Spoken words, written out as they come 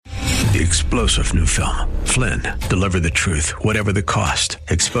the explosive new film, Flynn, deliver the truth, whatever the cost,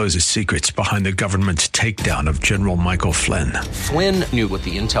 exposes secrets behind the government's takedown of General Michael Flynn. Flynn knew what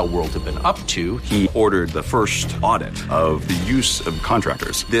the intel world had been up to. He ordered the first audit of the use of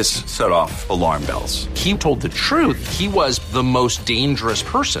contractors. This set off alarm bells. He told the truth. He was the most dangerous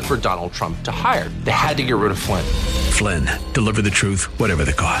person for Donald Trump to hire. They had to get rid of Flynn. Flynn, deliver the truth, whatever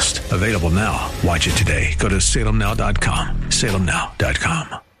the cost. Available now. Watch it today. Go to salemnow.com.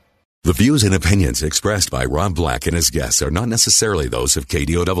 salemnow.com. The views and opinions expressed by Rob Black and his guests are not necessarily those of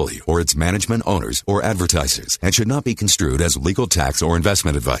KDOW or its management, owners, or advertisers and should not be construed as legal, tax, or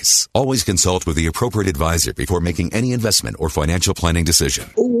investment advice. Always consult with the appropriate advisor before making any investment or financial planning decision.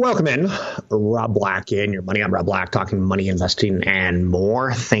 Welcome in. Rob Black in Your Money. I'm Rob Black, talking money, investing, and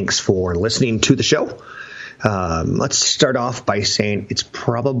more. Thanks for listening to the show. Let's start off by saying it's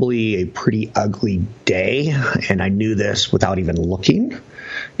probably a pretty ugly day, and I knew this without even looking,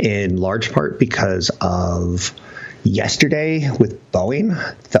 in large part because of yesterday with Boeing.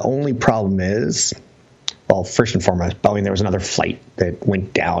 The only problem is, well, first and foremost, Boeing, there was another flight that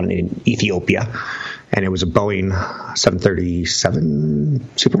went down in Ethiopia, and it was a Boeing 737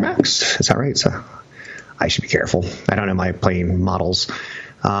 Supermax. Is that right? So I should be careful. I don't know my plane models.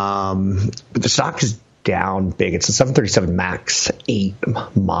 But the stock is down big. It's a 737 MAX 8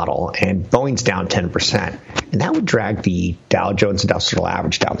 model, and Boeing's down 10%. And that would drag the Dow Jones Industrial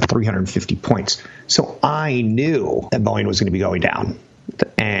Average down 350 points. So I knew that Boeing was going to be going down,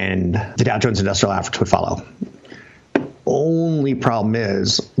 and the Dow Jones Industrial Average would follow. Only problem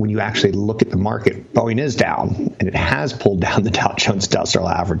is, when you actually look at the market, Boeing is down, and it has pulled down the Dow Jones Industrial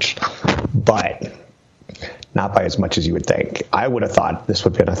Average, but not by as much as you would think. I would have thought this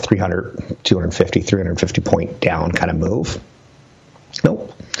would have been a 350 point down kind of move.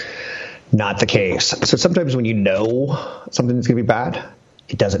 Nope, not the case. So sometimes when you know something's going to be bad,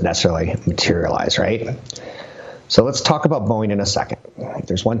 it doesn't necessarily materialize, right? So let's talk about Boeing in a second. If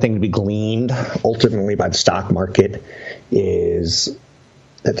there's one thing to be gleaned ultimately by the stock market, is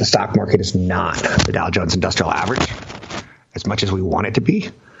that the stock market is not the Dow Jones Industrial Average as much as we want it to be.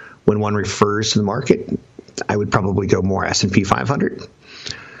 When one refers to the market, I would probably go more S&P 500.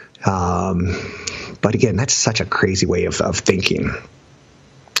 But again, that's such a crazy way of thinking.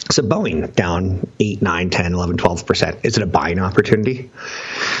 So Boeing down 8, 9, 10, 11, 12%. Is it a buying opportunity?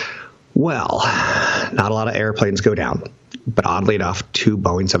 Well, not a lot of airplanes go down. But oddly enough, 2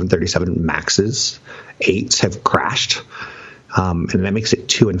 Boeing 737 MAXes, 8s have crashed. And that makes it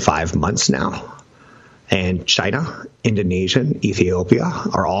 2 and 5 months now. And China, Indonesia, Ethiopia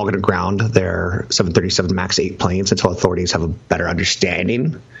are all going to ground their 737 MAX 8 planes until authorities have a better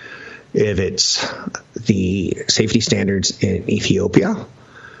understanding if it's the safety standards in Ethiopia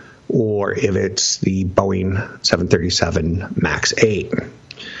or if it's the Boeing 737 MAX 8.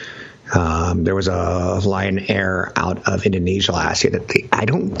 There was a Lion Air out of Indonesia last year that I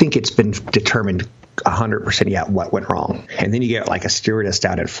don't think it's been determined 100% yet what went wrong. And then you get like a stewardess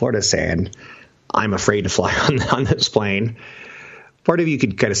down in Florida saying, I'm afraid to fly on this plane. Part of you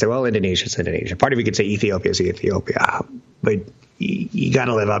could kind of say, well, Indonesia's Indonesia. Part of you could say Ethiopia's Ethiopia. But you got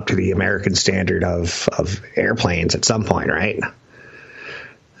to live up to the American standard of airplanes at some point, right?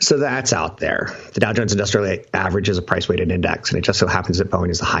 So that's out there. The Dow Jones Industrial Average is a price-weighted index, and it just so happens that Boeing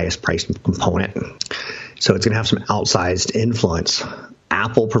is the highest priced component. So it's going to have some outsized influence.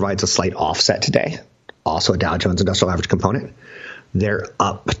 Apple provides a slight offset today, also a Dow Jones Industrial Average component. They're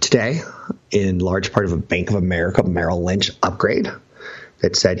up today in large part of a Bank of America Merrill Lynch upgrade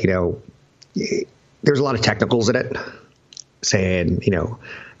that said, there's a lot of technicals in it saying,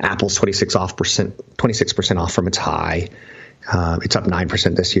 Apple's 26% off from its high. It's up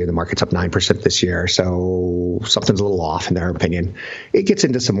 9% this year. The market's up 9% this year. So something's a little off in their opinion. It gets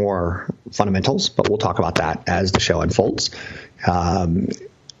into some more fundamentals, but we'll talk about that as the show unfolds.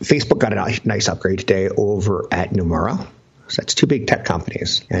 Facebook got a nice upgrade today over at Nomura. So that's 2 big tech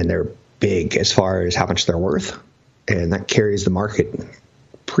companies, and they're big as far as how much they're worth, and that carries the market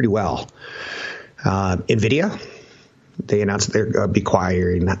pretty well. NVIDIA, they announced that they're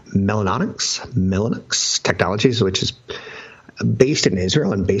acquiring Mellanox Technologies, which is based in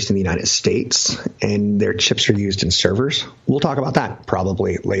Israel and based in the United States, and their chips are used in servers. We'll talk about that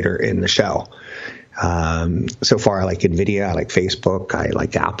probably later in the show. So far, I like NVIDIA, I like Facebook, I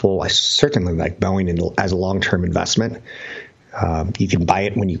like Apple. I certainly like Boeing as a long-term investment. You can buy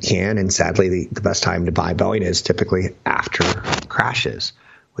it when you can, and sadly, the best time to buy Boeing is typically after crashes,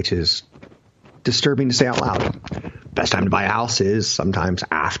 which is disturbing to say out loud. Best time to buy a house is sometimes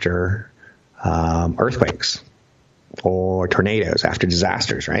after earthquakes or tornadoes, after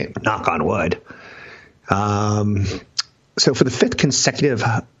disasters, right? Knock on wood. So for the fifth consecutive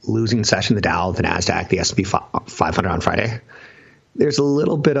losing session, the Dow, the NASDAQ, the S&P 500 on Friday, there's a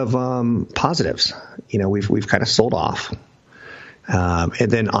little bit of positives. We've kind of sold off.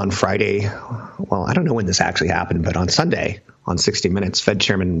 And then on Friday, well, I don't know when this actually happened, but on Sunday, on 60 Minutes, Fed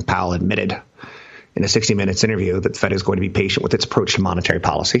Chairman Powell admitted in a 60 Minutes interview that the Fed is going to be patient with its approach to monetary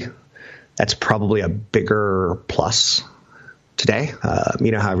policy. That's probably a bigger plus today.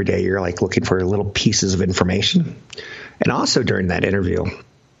 You know how every day you're like looking for little pieces of information. And also during that interview,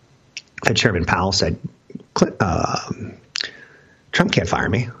 Fed Chairman Powell said, Trump can't fire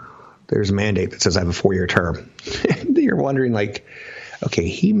me. There's a mandate that says I have a 4-year term. You're wondering, like, okay,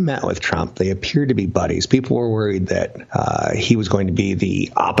 he met with Trump. They appeared to be buddies. People were worried that he was going to be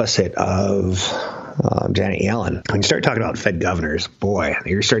the opposite of Janet Yellen. When you start talking about Fed governors, boy,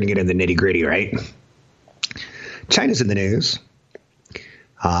 you're starting to get into the nitty-gritty, right? China's in the news.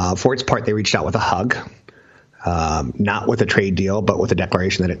 For its part, they reached out with a hug. Not with a trade deal, but with a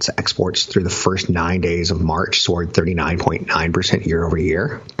declaration that its exports through the first 9 days of March soared 39.9% year over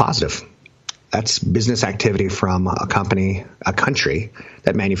year. Positive. That's business activity from a country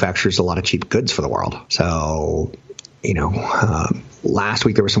that manufactures a lot of cheap goods for the world. So, last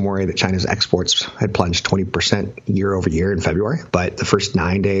week there was some worry that China's exports had plunged 20% year over year in February, but the first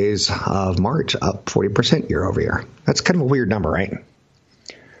 9 days of March up 40% year over year. That's kind of a weird number, right?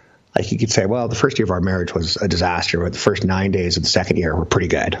 Like you could say, well, the first year of our marriage was a disaster, but the first 9 days of the second year were pretty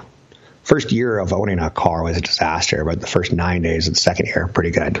good. First year of owning a car was a disaster, but the first 9 days of the second year,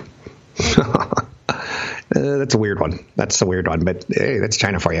 pretty good. That's a weird one. But hey, that's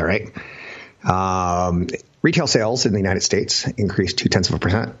China for you, right? Retail sales in the United States increased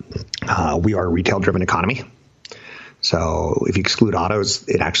 0.2%. We are a retail-driven economy. So if you exclude autos,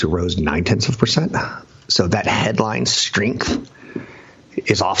 it actually rose 0.9%. So that headline strength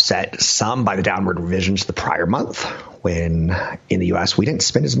is offset some by the downward revisions the prior month when in the U.S. we didn't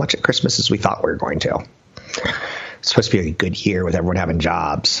spend as much at Christmas as we thought we were going to. It's supposed to be a good year with everyone having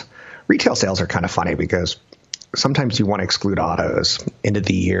jobs. Retail sales are kind of funny because sometimes you want to exclude autos. End of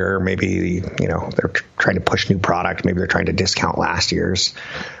the year, maybe, they're trying to push new product. Maybe they're trying to discount last year's.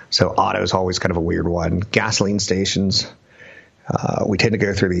 So auto is always kind of a weird one. Gasoline stations, we tend to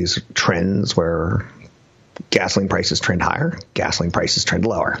go through these trends where gasoline prices trend higher, gasoline prices trend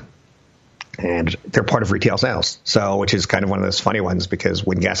lower. And they're part of retail sales. So, which is kind of one of those funny ones because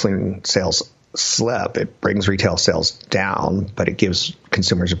when gasoline sales slip, it brings retail sales down, but it gives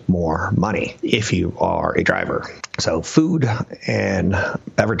consumers more money if you are a driver. So food and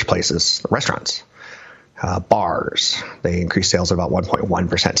beverage places, restaurants, bars, they increased sales about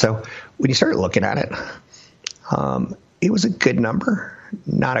 1.1%. So when you start looking at it, it was a good number,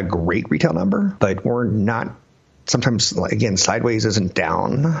 not a great retail number, but we're not, sometimes, again, sideways isn't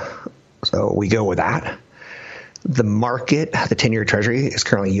down. So we go with that. The market, the 10-year Treasury, is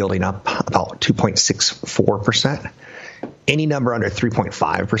currently yielding up about 2.64%. Any number under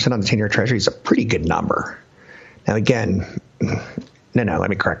 3.5% on the 10-year Treasury is a pretty good number. Now, again, let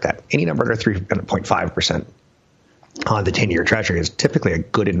me correct that. Any number under 3.5% on the 10-year Treasury is typically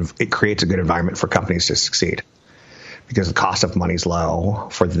it creates a good environment for companies to succeed because the cost of money is low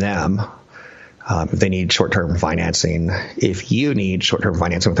for them. If they need short-term financing, if you need short-term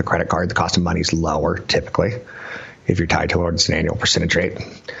financing with a credit card, the cost of money is lower typically if you're tied towards an annual percentage rate.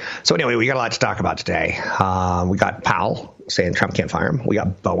 So anyway, we got a lot to talk about today. We got Powell saying Trump can't fire him. We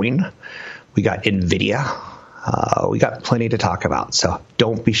got Boeing. We got NVIDIA. We got plenty to talk about, so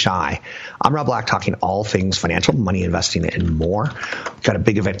don't be shy. I'm Rob Black, talking all things financial, money, investing, and more. We've got a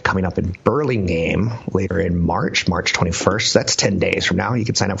big event coming up in Burlingame later in March 21st. That's 10 days from now. You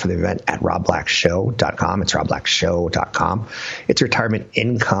can sign up for the event at robblackshow.com. It's robblackshow.com. It's a retirement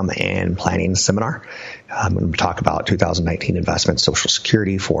income and planning seminar. I'm going to talk about 2019 investments, Social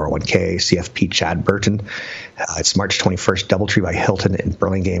Security, 401k, CFP, Chad Burton. It's March 21st, Doubletree by Hilton in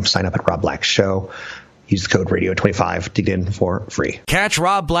Burlingame. Sign up at Rob Black Show. Use the code radio25 to get in for free. Catch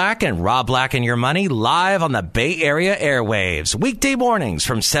Rob Black and Rob Black and Your Money live on the Bay Area airwaves, weekday mornings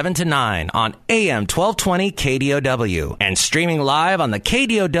from 7 to 9 on AM 1220 KDOW and streaming live on the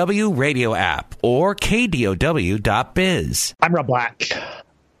KDOW radio app or KDOW.biz. I'm Rob Black,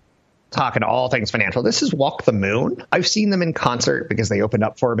 talking all things financial. This is Walk the Moon. I've seen them in concert because they opened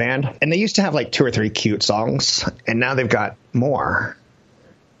up for a band, and they used to have like 2 or 3 cute songs, and now they've got more.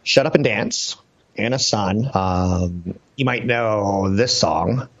 Shut Up and Dance. Anna Sun. You might know this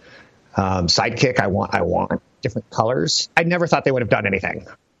song, Sidekick, I Want, Different Colors. I never thought they would have done anything.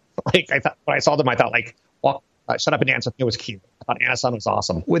 When I saw them, I thought Shut Up and Dance with Me was cute. I thought Anna Sun was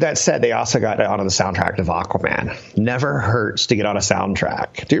awesome. With that said, they also got onto the soundtrack of Aquaman. Never hurts to get on a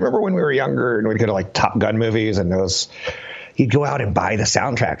soundtrack. Do you remember when we were younger and we'd go to like Top Gun movies and those you'd go out and buy the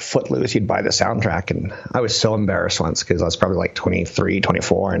soundtrack. Footloose, you'd buy the soundtrack. And I was so embarrassed once because I was probably like 23,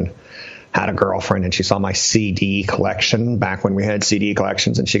 24 and had a girlfriend, and she saw my CD collection back when we had CD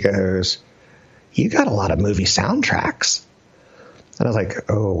collections. And she goes, "You got a lot of movie soundtracks." And I was like,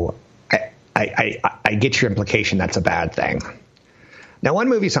 "Oh, I get your implication. That's a bad thing." Now, one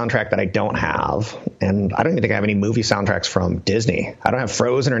movie soundtrack that I don't have, and I don't even think I have any movie soundtracks from Disney. I don't have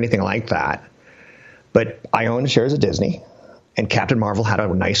Frozen or anything like that. But I own shares of Disney, and Captain Marvel had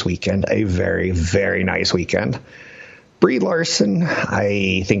a nice weekend, a very, very nice weekend. Brie Larson,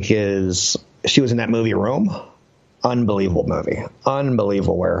 I think she was in that movie Rome. Unbelievable movie.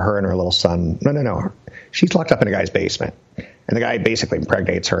 Unbelievable, where her and her little son, no. She's locked up in a guy's basement. And the guy basically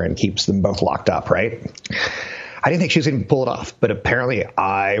impregnates her and keeps them both locked up, right? I didn't think she was going to pull it off, but apparently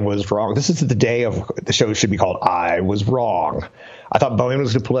I was wrong. This is the day of the show should be called I Was Wrong. I thought Boeing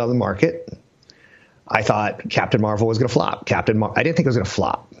was going to pull it out of the market. I thought Captain Marvel was going to flop. I didn't think it was going to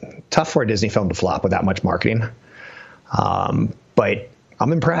flop. Tough for a Disney film to flop with that much marketing. But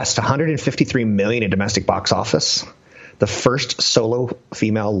I'm impressed. $153 million in domestic box office. The first solo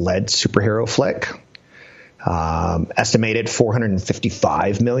female-led superhero flick. Estimated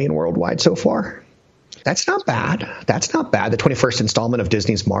 $455 million worldwide so far. That's not bad. That's not bad. The 21st installment of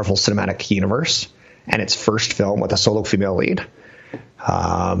Disney's Marvel Cinematic Universe and its first film with a solo female lead.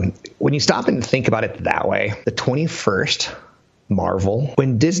 When you stop and think about it that way, the 21st Marvel,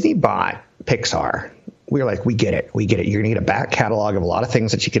 when Disney bought Pixar, we were like, we get it. You're going to get a back catalog of a lot of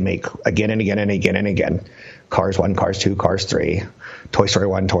things that you can make again and again and again and again. Cars 1, Cars 2, Cars 3, Toy Story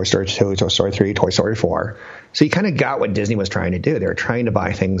 1, Toy Story 2, Toy Story 3, Toy Story 4. So you kind of got what Disney was trying to do. They were trying to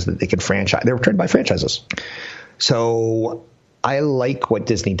buy things that they could franchise. They were trying to buy franchises. So I like what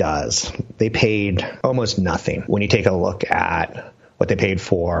Disney does. They paid almost nothing. When you take a look at what they paid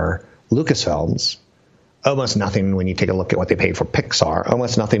for Lucasfilms, almost nothing when you take a look at what they paid for Pixar,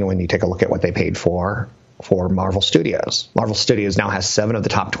 almost nothing when you take a look at what they paid for Marvel Studios. Marvel Studios now has 7 of the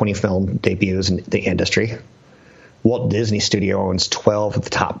top 20 film debuts in the industry. Walt Disney Studio owns 12 of the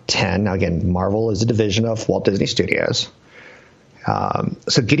top 10. Now, again, Marvel is a division of Walt Disney Studios.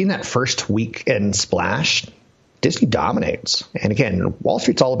 So getting that first weekend splash, Disney dominates. And again, Wall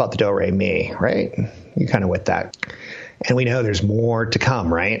Street's all about the do-re-mi, right? You're kind of with that. And we know there's more to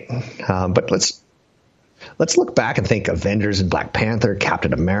come, right? But let's look back and think Avengers and Black Panther,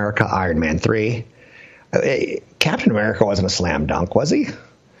 Captain America, Iron Man 3. Captain America wasn't a slam dunk, was he?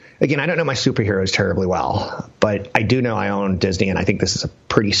 Again, I don't know my superheroes terribly well, but I do know I own Disney, and I think this is a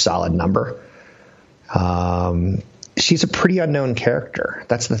pretty solid number. She's a pretty unknown character.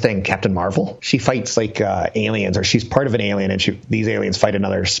 That's the thing. Captain Marvel, she fights like aliens, or she's part of an alien, and these aliens fight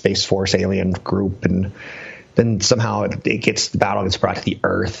another Space Force alien group, and then somehow the battle gets brought to the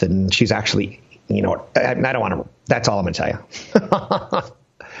Earth, and she's actually, I don't want to. That's all I'm going to tell you,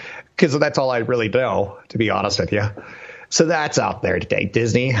 because that's all I really know, to be honest with you. So that's out there today.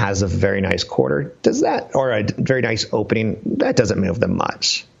 Disney has a very nice quarter. Or a very nice opening. That doesn't move them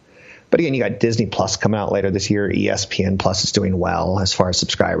much. But again, you got Disney Plus coming out later this year. ESPN Plus is doing well as far as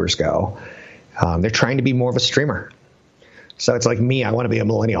subscribers go. They're trying to be more of a streamer. So it's like me. I want to be a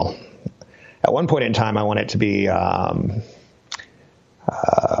millennial. At one point in time, I want it to be, kind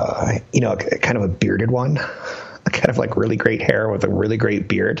of a bearded one. Kind of like really great hair with a really great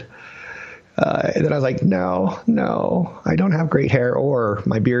beard. And then I was like, no, I don't have great hair, or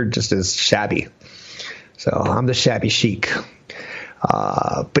my beard just is shabby. So I'm the shabby chic.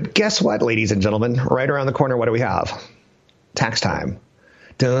 But guess what, ladies and gentlemen? Right around the corner, what do we have? Tax time.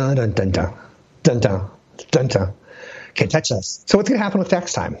 Dun, dun, dun, dun, dun, dun, dun, dun. Can't touch us. So what's going to happen with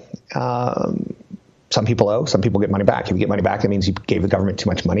tax time? Some people owe, some people get money back. If you get money back, that means you gave the government too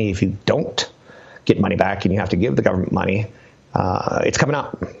much money. If you don't get money back and you have to give the government money, it's coming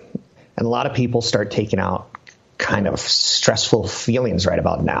up. And a lot of people start taking out kind of stressful feelings right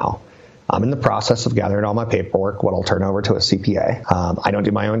about now. I'm in the process of gathering all my paperwork, what I'll turn over to a CPA. I don't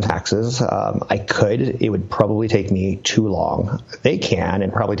do my own taxes. I could. It would probably take me too long. They can.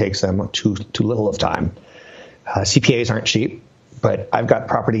 It probably takes them too little of time. CPAs aren't cheap, but I've got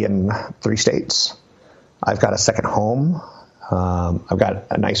property in 3 states. I've got a second home. I've got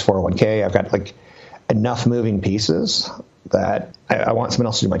a nice 401k. I've got like enough moving pieces that I want someone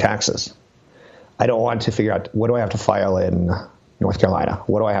else to do my taxes. I don't want to figure out, what do I have to file in North Carolina?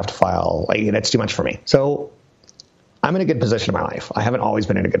 What do I have to file? That's too much for me. So I'm in a good position in my life. I haven't always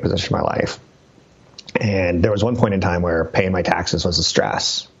been in a good position in my life. And there was one point in time where paying my taxes was a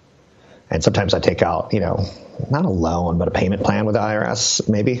stress. And sometimes I'd take out, not a loan, but a payment plan with the IRS,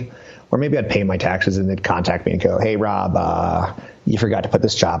 maybe. Or maybe I'd pay my taxes and they'd contact me and go, hey, Rob, you forgot to put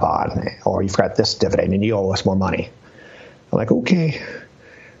this job on, or you forgot this dividend and you owe us more money. I'm like, okay.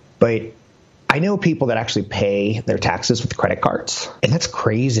 But I know people that actually pay their taxes with credit cards. And that's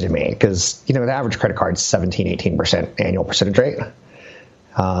crazy to me because, the average credit card is 17, 18% annual percentage rate.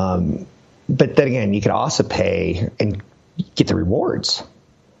 But then again, you can also pay and get the rewards,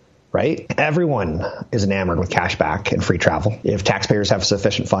 right? Everyone is enamored with cash back and free travel. If taxpayers have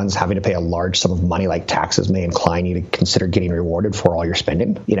sufficient funds, having to pay a large sum of money like taxes may incline you to consider getting rewarded for all your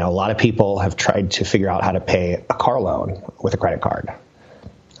spending. A lot of people have tried to figure out how to pay a car loan with a credit card.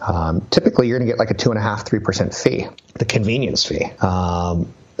 Typically, you're going to get like a 2.5-3% fee, the convenience fee.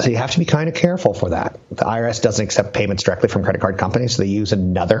 So you have to be kind of careful for that. The IRS doesn't accept payments directly from credit card companies, so they use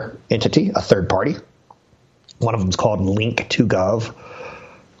another entity, a third party. One of them is called Link2Gov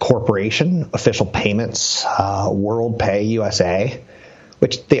Corporation, Official Payments, WorldPay USA,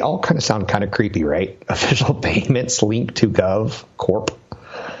 which they all kind of sound kind of creepy, right? Official Payments, Link2Gov Corp,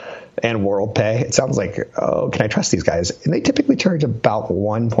 and WorldPay. It sounds like, oh, can I trust these guys? And they typically charge about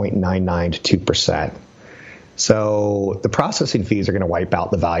 1.99 to 2%. So the processing fees are going to wipe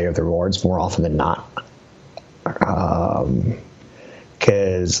out the value of the rewards more often than not.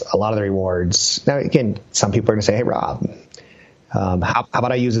 Because a lot of the rewards, now again, some people are going to say, hey, Rob, how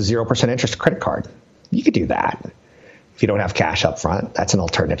about I use a 0% interest credit card? You could do that. If you don't have cash up front, that's an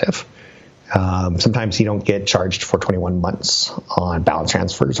alternative. Sometimes you don't get charged for 21 months on balance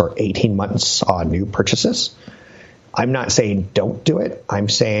transfers or 18 months on new purchases. I'm not saying don't do it. I'm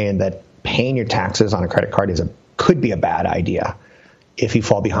saying that paying your taxes on a credit card could be a bad idea if you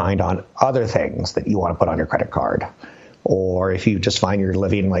fall behind on other things that you want to put on your credit card, or if you just find you're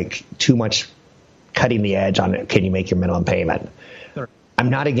living like too much cutting the edge on it. Can you make your minimum payment? Sure. I'm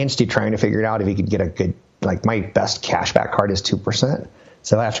not against you trying to figure it out if you could get a good, like my best cashback card is 2%.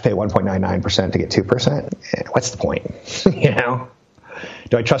 So I have to pay 1.99% to get 2%. What's the point?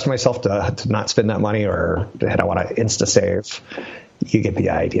 Do I trust myself to not spend that money, or do I want to insta-save? You get the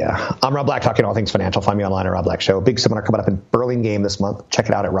idea. I'm Rob Black, talking all things financial. Find me online at Rob Black Show. Big seminar coming up in Burlingame this month. Check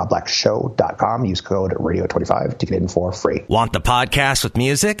it out at robblackshow.com. Use code radio25 to get in for free. Want the podcast with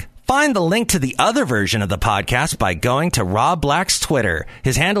music? Find the link to the other version of the podcast by going to Rob Black's Twitter.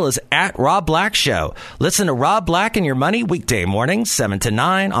 His handle is at Rob Black Show. Listen to Rob Black and Your Money weekday mornings, 7 to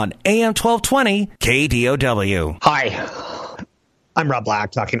 9 on AM 1220 KDOW. Hi, I'm Rob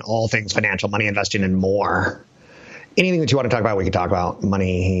Black, talking all things financial, money, investing, and more. Anything that you want to talk about, we can talk about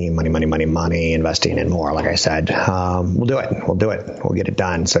money, investing, and more. Like I said, we'll do it. We'll get it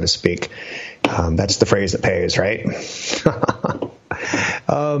done, so to speak. That's the phrase that pays, right?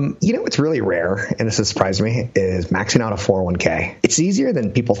 What's really rare, and this has surprised me, is maxing out a 401k. It's easier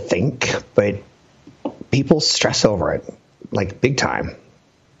than people think, but people stress over it, like big time.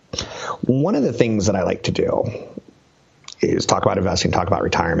 One of the things that I like to do is talk about investing, talk about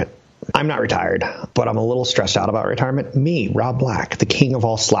retirement. I'm not retired, but I'm a little stressed out about retirement. Me, Rob Black, the king of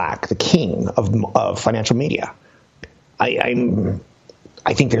all slack, the king of financial media. I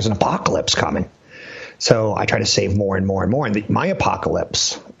think there's an apocalypse coming. So I try to save more and more and more. And my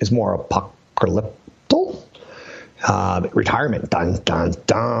apocalypse is more apocalyptal. Retirement, dun, dun,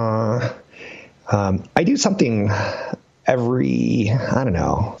 dun. I do something every,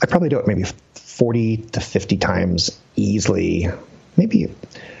 I probably do it maybe 40 to 50 times easily, maybe a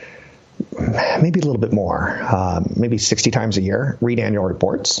little bit more, maybe 60 times a year. Read annual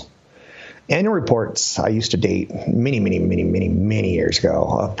reports. Annual reports, I used to date many years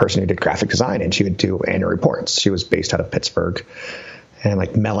ago, a person who did graphic design, and she would do annual reports. She was based out of Pittsburgh and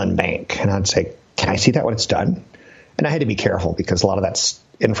like Mellon Bank. And I'd say, can I see that when it's done? And I had to be careful because a lot of that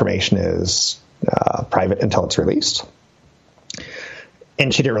information is private until it's released.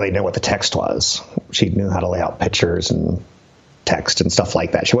 And she didn't really know what the text was. She knew how to lay out pictures and text and stuff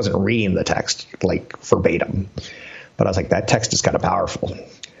like that. She wasn't reading the text like verbatim. But I was like, that text is kind of powerful.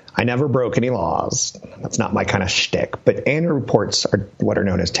 I never broke any laws. That's not my kind of shtick. But annual reports are what are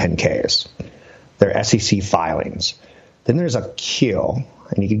known as 10Ks. They're SEC filings. Then there's a Q,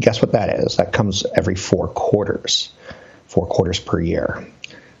 and you can guess what that is. That comes every 4 quarters per year.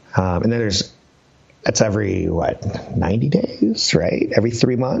 And then that's every, 90 days, right? Every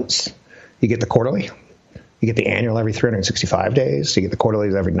 3 months. You get the quarterly. You get the annual every 365 days. You get the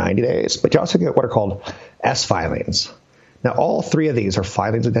quarterlies every 90 days. But you also get what are called S filings. Now, all 3 of these are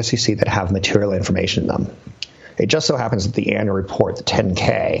filings with SEC that have material information in them. It just so happens that the annual report, the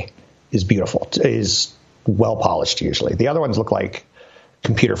 10K, is beautiful, is well-polished usually. The other ones look like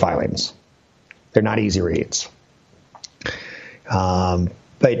computer filings. They're not easy reads.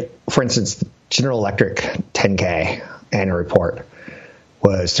 But, for instance, the General Electric 10K annual report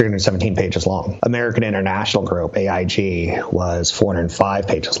was 317 pages long. American International Group, AIG, was 405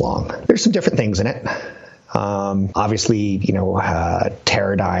 pages long. There's some different things in it. Obviously,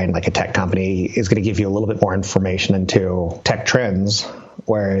 Teradyne, like a tech company, is going to give you a little bit more information into tech trends,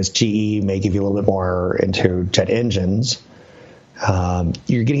 whereas GE may give you a little bit more into jet engines.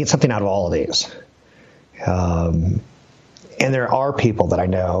 You're going to get something out of all of these. And there are people that I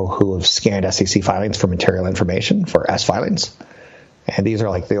know who have scanned SEC filings for material information, for S filings. And these are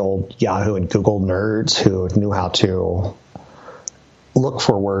like the old Yahoo and Google nerds who knew how to look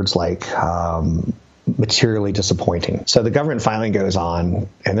for words like materially disappointing. So the government filing goes on,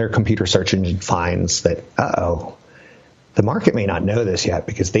 and their computer search engine finds that, the market may not know this yet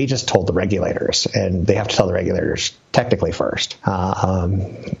because they just told the regulators, and they have to tell the regulators technically first.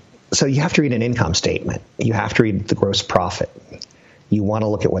 So you have to read an income statement. You have to read the gross profit. You want to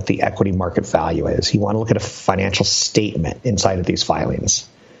look at what the equity market value is. You want to look at a financial statement inside of these filings.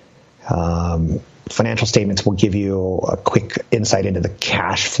 Financial statements will give you a quick insight into the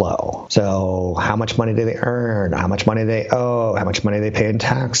cash flow. So how much money do they earn? How much money they owe? How much money they pay in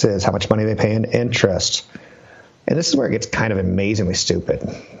taxes? How much money they pay in interest? And this is where it gets kind of amazingly stupid.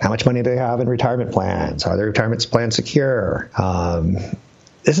 How much money do they have in retirement plans? Are their retirement plans secure?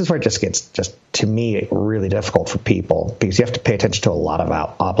 This is where it just gets, to me, really difficult for people, because you have to pay attention to a lot of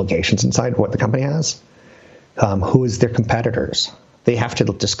obligations inside what the company has. Who is their competitors? They have to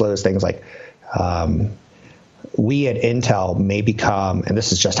disclose things like, we at Intel may become, and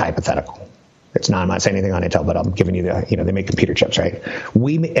this is just hypothetical. I'm not saying anything on Intel, but I'm giving you they make computer chips, right?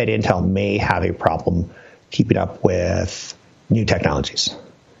 We at Intel may have a problem keeping up with new technologies.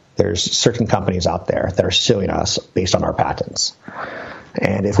 There's certain companies out there that are suing us based on our patents.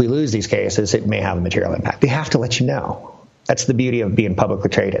 And if we lose these cases, it may have a material impact. They have to let you know. That's the beauty of being publicly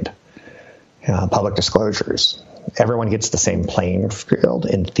traded. Public disclosures. Everyone gets the same playing field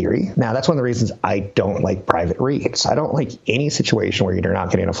in theory. Now, that's one of the reasons I don't like private REITs. I don't like any situation where you're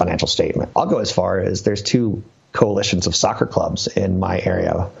not getting a financial statement. I'll go as far as there's two coalitions of soccer clubs in my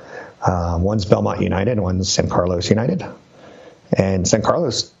area. One's Belmont United and one's San Carlos United. And San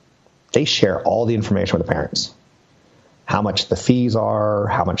Carlos, they share all the information with the parents. How much the fees are,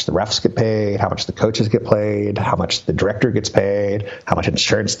 how much the refs get paid, how much the coaches get paid, how much the director gets paid, how much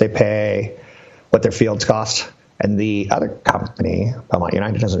insurance they pay, what their fields cost. And the other company, Belmont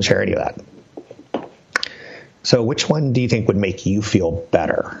United, doesn't share any of that. So which one do you think would make you feel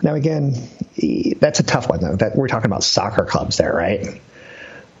better? Now, again, that's a tough one, though. That we're talking about soccer clubs there, right?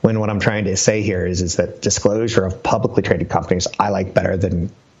 When what I'm trying to say here is that disclosure of publicly traded companies I like better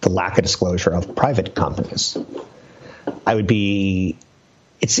than the lack of disclosure of private companies.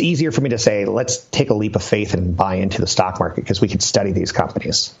 It's easier for me to say, let's take a leap of faith and buy into the stock market because we can study these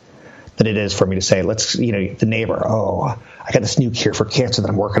companies, than it is for me to say, the neighbor, I got this new cure for cancer that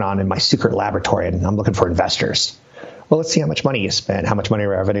I'm working on in my secret laboratory and I'm looking for investors. Well, let's see how much money you spent, how much money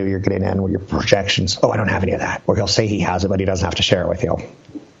revenue you're getting in, with your projections. I don't have any of that. Or he'll say he has it, but he doesn't have to share it with you.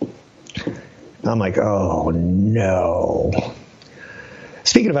 I'm like, oh, no.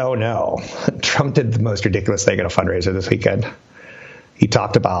 Speaking of oh no, Trump did the most ridiculous thing at a fundraiser this weekend. He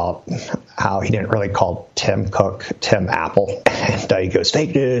talked about how he didn't really call Tim Cook Tim Apple. And he goes,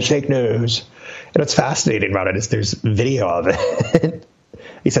 fake news, fake news. And what's fascinating about it is there's video of it.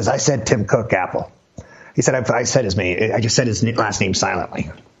 He says, I said Tim Cook Apple. He said, I said his name. I just said his last name silently.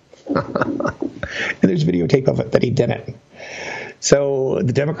 And there's videotape of it that he didn't. So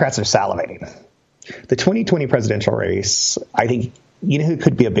the Democrats are salivating. The 2020 presidential race, I think, you know who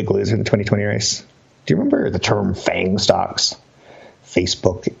could be a big loser in the 2020 race? Do you remember the term FANG stocks?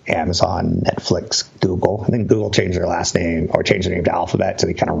 Facebook, Amazon, Netflix, Google. And then Google changed their last name, or changed their name to Alphabet, so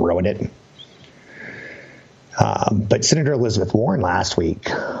they kind of ruined it. But Senator Elizabeth Warren last week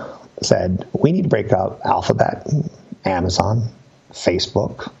said, we need to break up Alphabet, Amazon,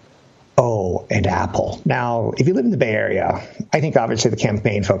 Facebook, and Apple. Now, if you live in the Bay Area, I think obviously the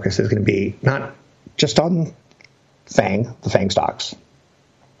campaign focus is going to be not just on the FANG stocks.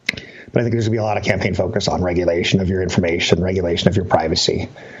 But I think there's going to be a lot of campaign focus on regulation of your information, regulation of your privacy.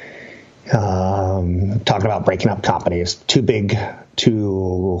 Talking about breaking up companies too big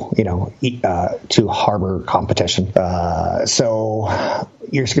to harbor competition. So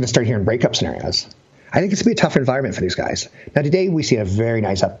you're just going to start hearing breakup scenarios. I think it's going to be a tough environment for these guys. Now, today we see a very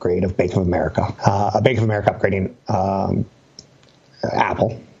nice upgrade of Bank of America. Bank of America upgrading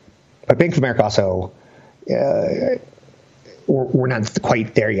Apple. But Bank of America also... we're not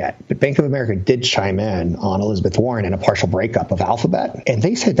quite there yet, but Bank of America did chime in on Elizabeth Warren and a partial breakup of Alphabet. And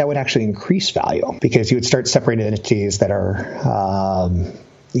they said that would actually increase value because you would start separating entities that are,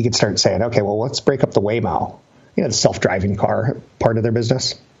 you could start saying, okay, well, let's break up the Waymo, the self-driving car part of their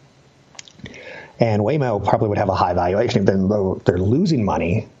business. And Waymo probably would have a high valuation, even though they're losing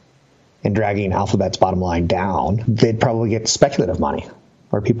money. and dragging Alphabet's bottom line down, they'd probably get speculative money,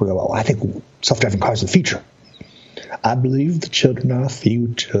 where people go, "Oh, I think self-driving cars are the future. I believe the children are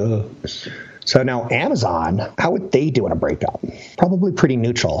future." So now Amazon, how would they do in a breakup? Probably pretty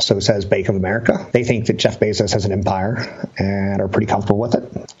neutral. So says Bank of America. They think that Jeff Bezos has an empire and are pretty comfortable with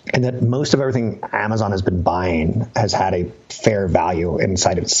it. And that most of everything Amazon has been buying has had a fair value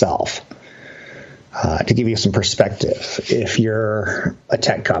inside itself. To give you some perspective, if you're a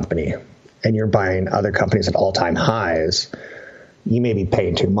tech company and you're buying other companies at all-time highs, you may be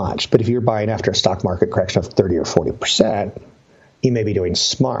paying too much. But if you're buying after a stock market correction of 30 or 40%, you may be doing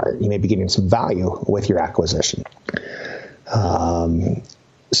smart. You may be getting some value with your acquisition.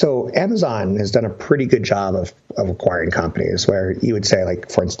 So Amazon has done a pretty good job of acquiring companies where you would say,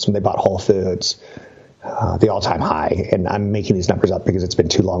 like, for instance, when they bought Whole Foods, the all-time high, and I'm making these numbers up because it's been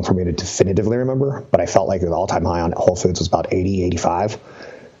too long for me to definitively remember, but I felt like the all-time high on Whole Foods was about 80, 85,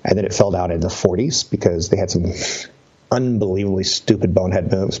 and then it fell down in the 40s because they had some unbelievably stupid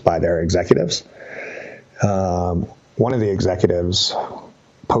bonehead moves by their executives. One of the executives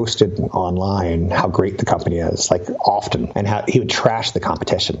posted online how great the company is, like often, and how he would trash the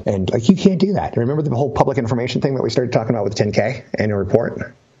competition. And like, you can't do that. Remember the whole public information thing that we started talking about with the 10K annual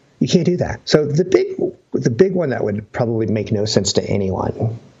report? You can't do that. So the big one that would probably make no sense to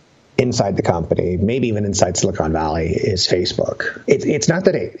anyone inside the company, maybe even inside Silicon Valley, is Facebook. It's not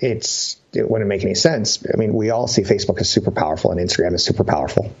that it wouldn't make any sense. I mean, we all see Facebook as super powerful and Instagram is super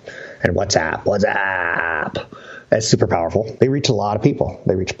powerful. And WhatsApp is super powerful. They reach a lot of people.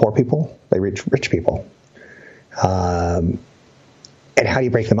 They reach poor people. They reach rich people. And how do you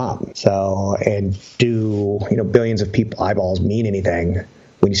break them up? So, and do billions of people eyeballs mean anything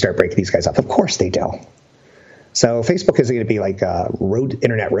when you start breaking these guys up? Of course they do. So Facebook is going to be like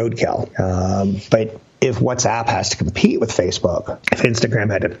internet roadkill. But if WhatsApp has to compete with Facebook, if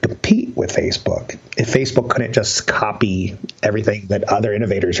Instagram had to compete with Facebook, if Facebook couldn't just copy everything that other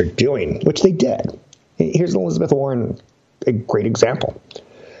innovators are doing, which they did. Here's Elizabeth Warren, a great example.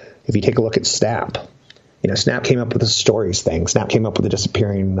 If you take a look at Snap, Snap came up with the stories thing. Snap came up with the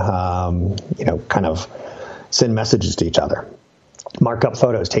disappearing, kind of send messages to each other. Mark up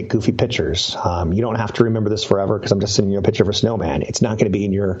photos, take goofy pictures. You don't have to remember this forever because I'm just sending you a picture of a snowman. It's not going to be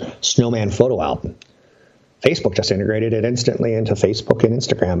in your snowman photo album. Facebook just integrated it instantly into Facebook and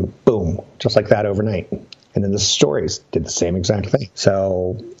Instagram. Boom. Just like that overnight. And then the stories did the same exact thing.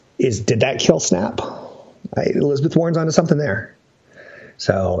 So did that kill Snap? Elizabeth Warren's onto something there.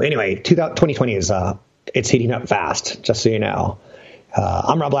 So anyway, 2020 is it's heating up fast, just so you know.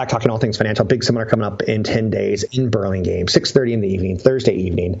 I'm Rob Black, talking all things financial. Big seminar coming up in 10 days in Burlingame, 6:30 in the evening, Thursday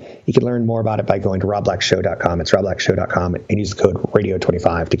evening. You can learn more about it by going to robblackshow.com. It's robblackshow.com, and use the code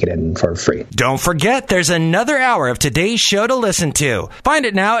radio25 to get in for free. Don't forget, there's another hour of today's show to listen to. Find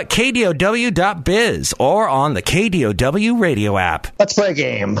it now at kdow.biz or on the KDOW radio app. Let's play a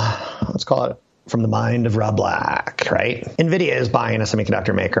game. Let's call it From the Mind of Rob Black, right? NVIDIA is buying a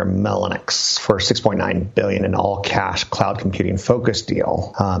semiconductor maker, Mellanox, for $6.9 billion in all-cash cloud computing focused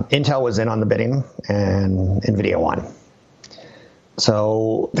deal. Intel was in on the bidding, and NVIDIA won.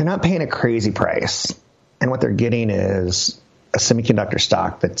 So they're not paying a crazy price. And what they're getting is a semiconductor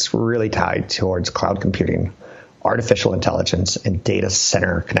stock that's really tied towards cloud computing, artificial intelligence, and data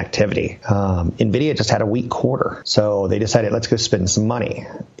center connectivity. NVIDIA just had a weak quarter, so they decided, let's go spend some money.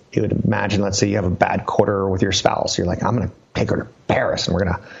 You would imagine, let's say you have a bad quarter with your spouse. You're like, I'm going to take her to Paris, and we're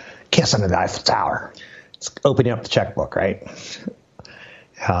going to kiss under the Eiffel Tower. It's opening up the checkbook, right?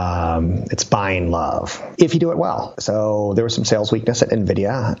 It's buying love if you do it well. So there was some sales weakness at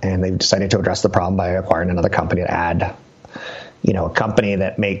NVIDIA, and they've decided to address the problem by acquiring another company to add, a company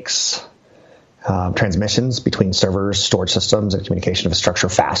that makes transmissions between servers, storage systems, and communication infrastructure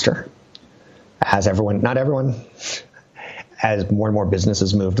faster. As more and more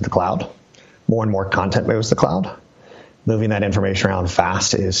businesses move to the cloud, more and more content moves to the cloud. Moving that information around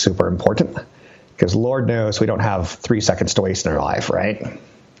fast is super important because Lord knows we don't have 3 seconds to waste in our life, right?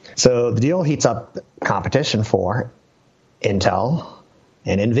 So the deal heats up competition for Intel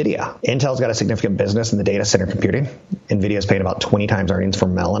and NVIDIA. Intel's got a significant business in the data center computing. NVIDIA's paying about 20 times earnings for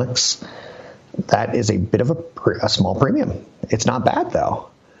Mellanox. That is a bit of a small premium. It's not bad, though.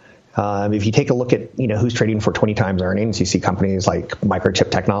 If you take a look at who's trading for 20 times earnings, you see companies like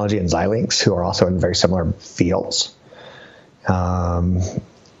Microchip Technology and Xilinx, who are also in very similar fields.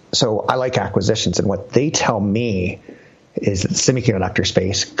 So I like acquisitions, and what they tell me is that the semiconductor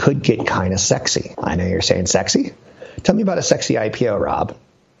space could get kind of sexy. I know you're saying sexy. Tell me about a sexy IPO, Rob.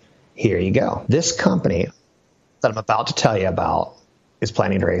 Here you go. This company that I'm about to tell you about is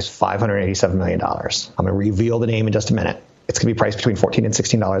planning to raise $587 million. I'm going to reveal the name in just a minute. It's going to be priced between $14 and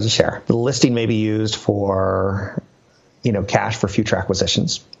 $16 a share. The listing may be used for, cash for future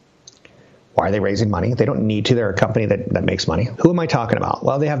acquisitions. Why are they raising money? They don't need to. They're a company that makes money. Who am I talking about?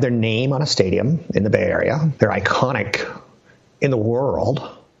 Well, they have their name on a stadium in the Bay Area. They're iconic in the world.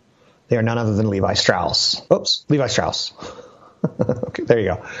 They are none other than Levi Strauss. Oops, Levi Strauss. Okay, there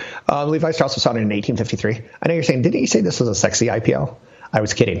you go. Levi Strauss was founded in 1853. I know you're saying, didn't you say this was a sexy IPO? I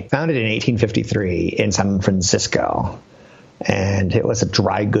was kidding. Founded in 1853 in San Francisco. And it was a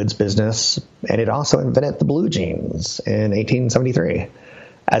dry goods business. And it also invented the blue jeans in 1873.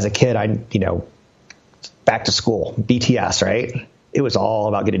 As a kid, back to school, BTS, right? It was all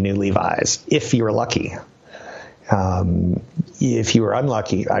about getting new Levi's, if you were lucky. If you were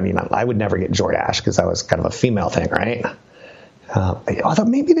unlucky, I would never get Jordache because that was kind of a female thing, right? Although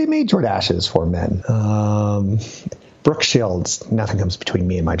maybe they made Jordashes for men. Brooke Shields, nothing comes between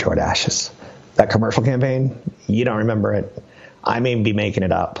me and my Jordashes. That commercial campaign, you don't remember it. I may be making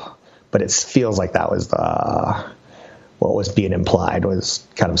it up, but it feels like that was what was being implied was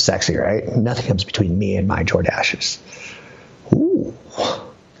kind of sexy, right? Nothing comes between me and my Jordashes. Ooh.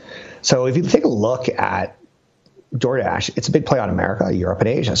 So if you take a look at DoorDash, it's a big play on America, Europe, and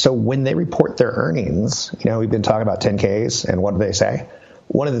Asia. So when they report their earnings, we've been talking about 10Ks, and what do they say?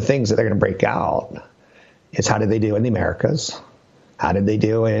 One of the things that they're going to break out is how did they do in the Americas? How did they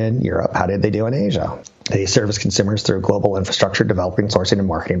do in Europe? How did they do in Asia? They service consumers through global infrastructure, developing, sourcing, and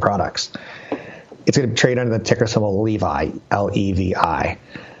marketing products. It's going to trade under the ticker symbol Levi, L-E-V-I.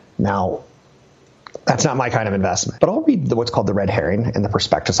 Now, that's not my kind of investment, but I'll read what's called the red herring and the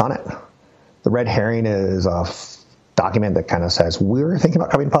prospectus on it. The red herring is a document that kind of says, we're thinking about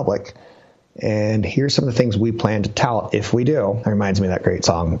coming public, and here's some of the things we plan to tout if we do. That reminds me of that great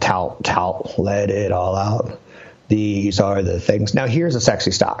song, Tout, Tout, Let It All Out. These are the things. Now, here's a sexy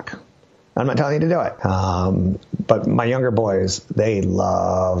stock. I'm not telling you to do it. But my younger boys, they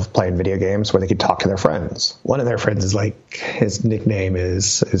love playing video games where they can talk to their friends. One of their friends is his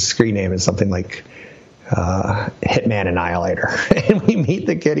screen name is something like Hitman Annihilator. And we meet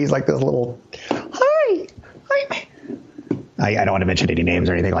the kid. He's like this little, hi. I don't want to mention any names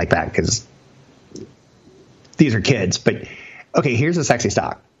or anything like that because these are kids. But, okay, here's a sexy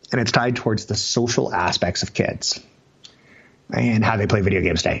stock. And it's tied towards the social aspects of kids and how they play video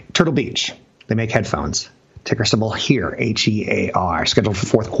games today. Turtle Beach. They make headphones. Ticker symbol HEAR, H-E-A-R. Scheduled for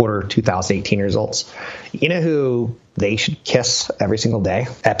fourth quarter 2018 results. You know who they should kiss every single day?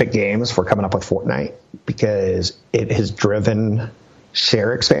 Epic Games for coming up with Fortnite because it has driven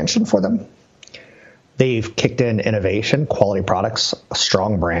share expansion for them. They've kicked in innovation, quality products, a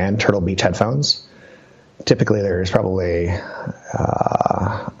strong brand, Turtle Beach headphones. Typically, there's probably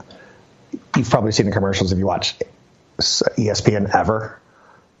you've probably seen the commercials if you watch ESPN ever.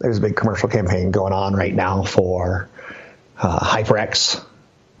 There's a big commercial campaign going on right now for HyperX.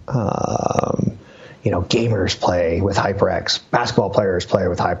 Gamers play with HyperX. Basketball players play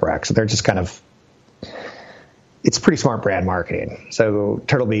with HyperX. They're just kind of, it's pretty smart brand marketing. So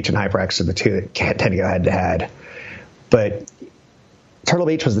Turtle Beach and HyperX are the two that tend to go head to head. But Turtle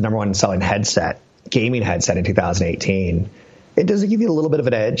Beach was the number one selling gaming headset in 2018. It does give you a little bit of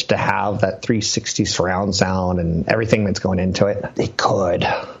an edge to have that 360 surround sound and everything that's going into it. It could.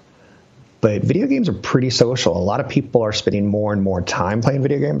 But video games are pretty social. A lot of people are spending more and more time playing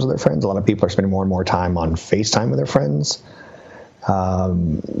video games with their friends. A lot of people are spending more and more time on FaceTime with their friends.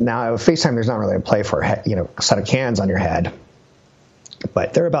 Now, FaceTime, there's not really a play for a set of cans on your head.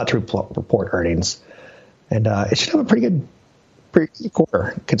 But they're about to report earnings. And it should have a pretty good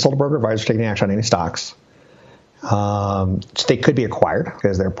quarter. Consult a broker advisor taking action on any stocks. They could be acquired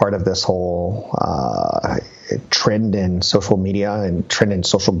because they're part of this whole trend in social media and trend in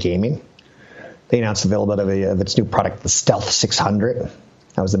social gaming. They announced the availability of its new product, the Stealth 600.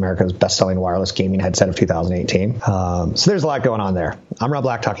 That was America's best-selling wireless gaming headset of 2018. So there's a lot going on there. I'm Rob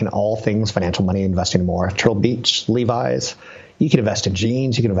Black, talking all things financial, money, investing, and more. Turtle Beach, Levi's. You can invest in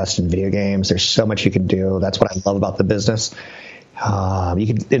jeans. You can invest in video games. There's so much you can do. That's what I love about the business. You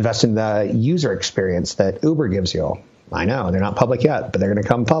can invest in the user experience that Uber gives you. I know, they're not public yet, but they're going to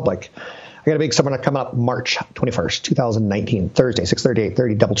come public. I got a big seminar coming up March 21st, 2019, Thursday, 6:30,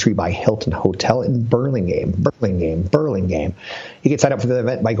 8:30, DoubleTree by Hilton Hotel in Burlingame. You can sign up for the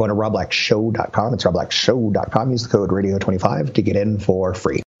event by going to robblackshow.com. It's robblackshow.com. Use the code radio25 to get in for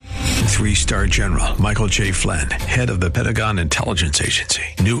free. 3-star General Michael J. Flynn, head of the Pentagon Intelligence Agency,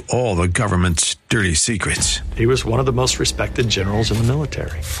 knew all the government's dirty secrets. He was one of the most respected generals in the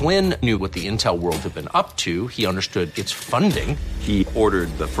military. Flynn knew what the intel world had been up to. He understood its funding. He ordered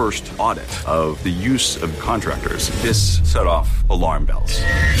the first audit of the use of contractors. This set off alarm bells.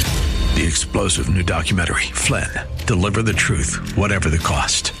 The explosive new documentary, Flynn, deliver the truth, whatever the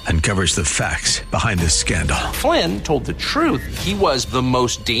cost, and covers the facts behind this scandal. Flynn told the truth. He was the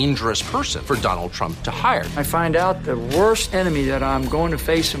most dangerous person for Donald Trump to hire. I find out the worst enemy that I'm going to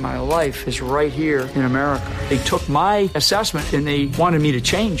face in my life is right here in America. They took my assessment and they wanted me to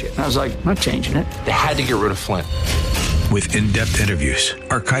change it. And I was like, I'm not changing it. They had to get rid of Flynn. With in-depth interviews,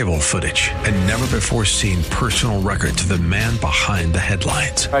 archival footage, and never-before-seen personal records of the man behind the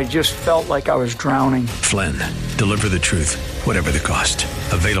headlines. I just felt like I was drowning. Flynn, deliver the truth, whatever the cost.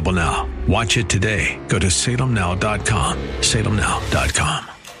 Available now. Watch it today. Go to salemnow.com.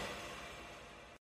 salemnow.com.